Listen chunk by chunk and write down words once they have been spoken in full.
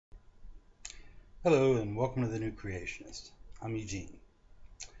Hello and welcome to The New Creationist. I'm Eugene.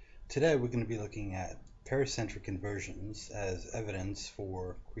 Today we're going to be looking at pericentric inversions as evidence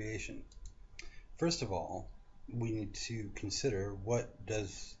for creation. First of all, we need to consider what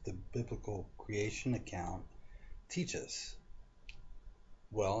does the biblical creation account teach us?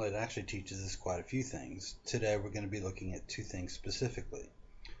 Well, it actually teaches us quite a few things. Today we're going to be looking at two things specifically.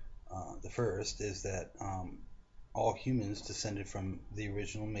 The first is that all humans descended from the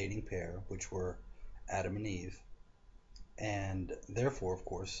original mating pair, which were Adam and Eve. And therefore, of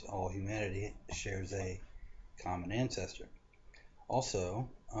course, all humanity shares a common ancestor. Also,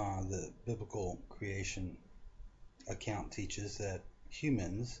 the biblical creation account teaches that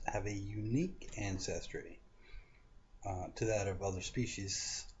humans have a unique ancestry to that of other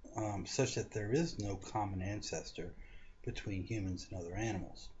species, such that there is no common ancestor between humans and other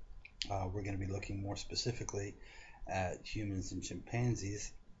animals. We're going to be looking more specifically at humans and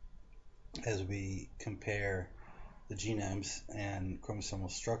chimpanzees as we compare the genomes and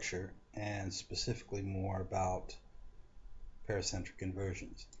chromosomal structure, and specifically more about pericentric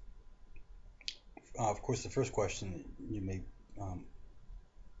inversions. Of course, the first question you may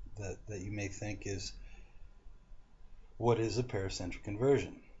that you may think is, what is a pericentric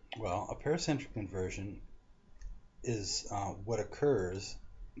inversion? Well, a pericentric inversion is what occurs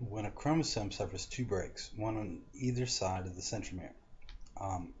when a chromosome suffers two breaks, one on either side of the centromere.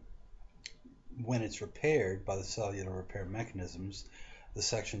 When it's repaired by the cellular repair mechanisms, the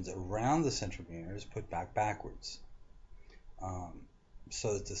sections around the centromere is put back backwards,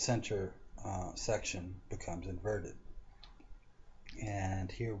 so that the center section becomes inverted.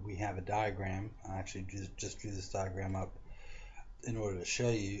 And here we have a diagram. I actually just drew this diagram up in order to show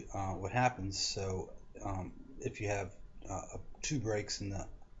you what happens. So if you have two breaks in the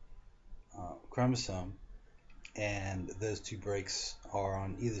chromosome, and those two breaks are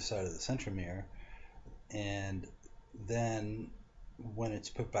on either side of the centromere, and then when it's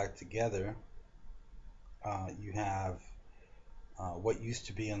put back together, you have what used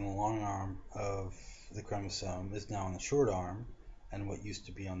to be on the long arm of the chromosome is now on the short arm, and what used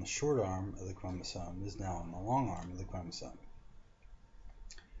to be on the short arm of the chromosome is now on the long arm of the chromosome.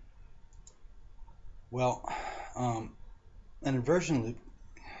 Well, an inversion loop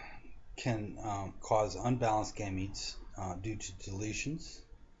can cause unbalanced gametes due to deletions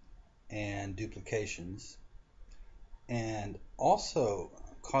and duplications, and also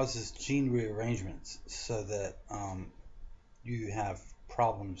causes gene rearrangements so that you have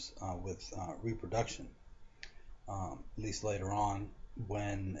problems with reproduction, at least later on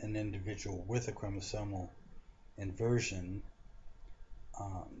when an individual with a chromosomal inversion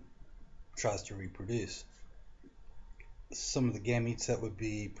tries to reproduce. Some of the gametes that would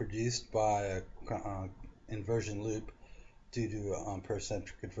be produced by a inversion loop due to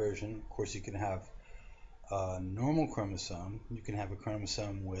pericentric inversion, of course, you can have a normal chromosome. You can have a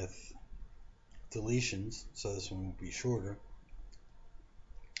chromosome with deletions, so this one will be shorter.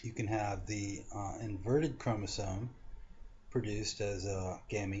 You can have the inverted chromosome produced as a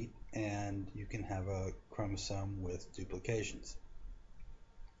gamete, and you can have a chromosome with duplications.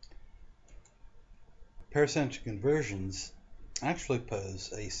 Pericentric inversions actually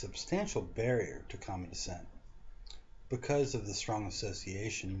pose a substantial barrier to common descent because of the strong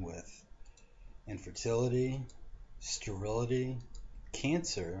association with infertility, sterility,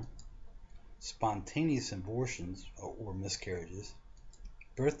 cancer, spontaneous abortions or miscarriages,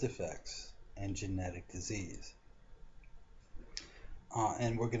 birth defects, and genetic disease.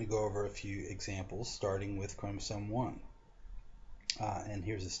 And we're going to go over a few examples, starting with chromosome 1. And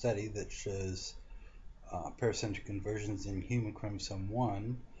here's a study that shows pericentric inversions in human chromosome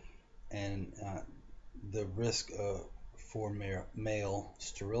 1 and the risk for male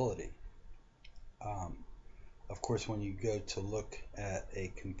sterility. Of course, when you go to look at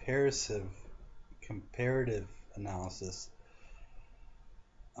a comparative analysis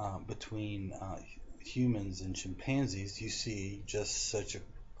between humans and chimpanzees, you see just such a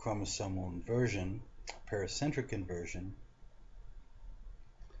chromosomal inversion, pericentric inversion,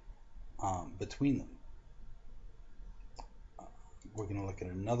 between them. We're going to look at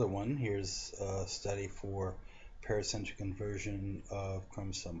another one. Here's a study for pericentric inversion of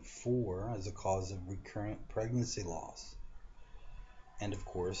chromosome 4 as a cause of recurrent pregnancy loss. And of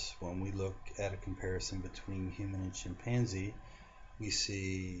course, when we look at a comparison between human and chimpanzee, we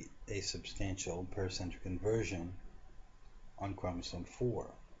see a substantial pericentric inversion on chromosome 4.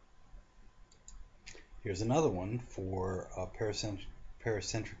 Here's another one for a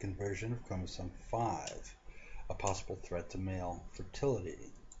pericentric inversion of chromosome 5, a possible threat to male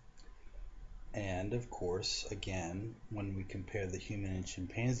fertility. And of course, again, when we compare the human and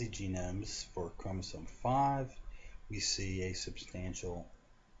chimpanzee genomes for chromosome 5, we see a substantial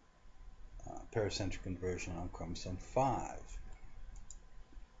pericentric inversion on chromosome 5.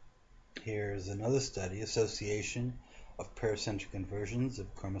 Here's another study, association of pericentric inversions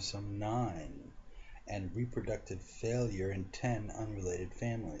of chromosome 9 and reproductive failure in 10 unrelated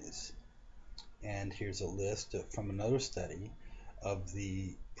families. And here's a list from another study of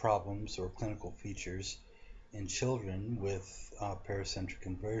the problems or clinical features in children with pericentric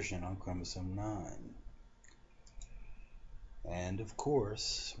inversion on chromosome 9. And of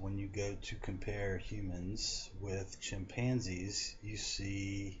course, when you go to compare humans with chimpanzees, you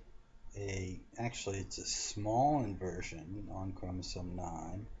see actually it's a small inversion on chromosome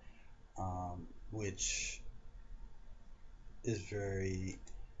 9, which is very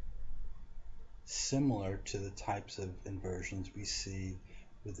similar to the types of inversions we see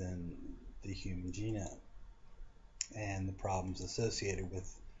within the human genome and the problems associated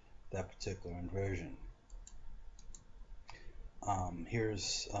with that particular inversion.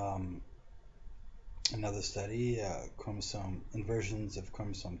 Here's another study, chromosome inversions of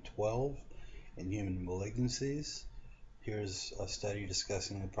chromosome 12 in human malignancies. Here's a study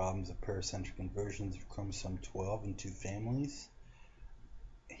discussing the problems of pericentric inversions of chromosome 12 in 2 families.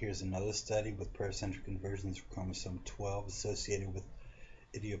 Here's another study with pericentric inversions of chromosome 12 associated with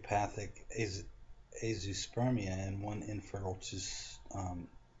idiopathic azoospermia in 1 infertile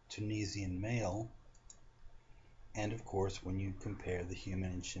Tunisian male. And of course, when you compare the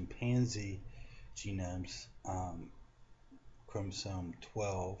human and chimpanzee genomes, chromosome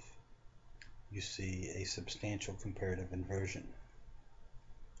 12, you see a substantial comparative inversion.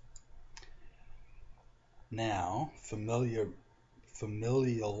 Now, familial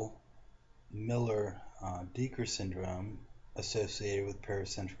Miller-Dieker syndrome associated with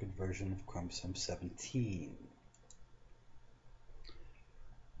pericentric inversion of chromosome 17.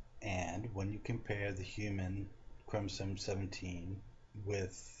 And when you compare the human chromosome 17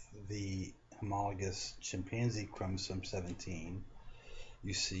 with the homologous chimpanzee chromosome 17,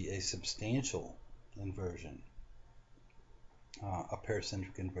 you see a substantial inversion, a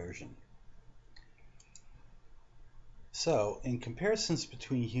pericentric inversion. So, in comparisons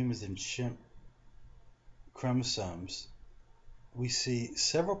between humans and chimp chromosomes, we see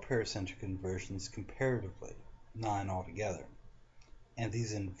several pericentric inversions comparatively, 9 altogether. And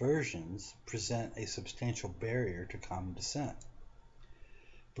these inversions present a substantial barrier to common descent.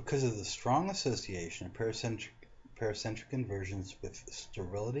 Because of the strong association of pericentric inversions with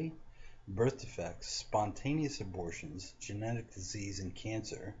sterility, birth defects, spontaneous abortions, genetic disease, and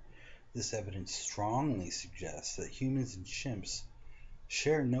cancer, this evidence strongly suggests that humans and chimps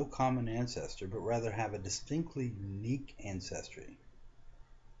share no common ancestor, but rather have a distinctly unique ancestry,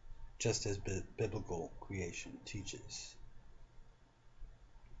 just as biblical creation teaches.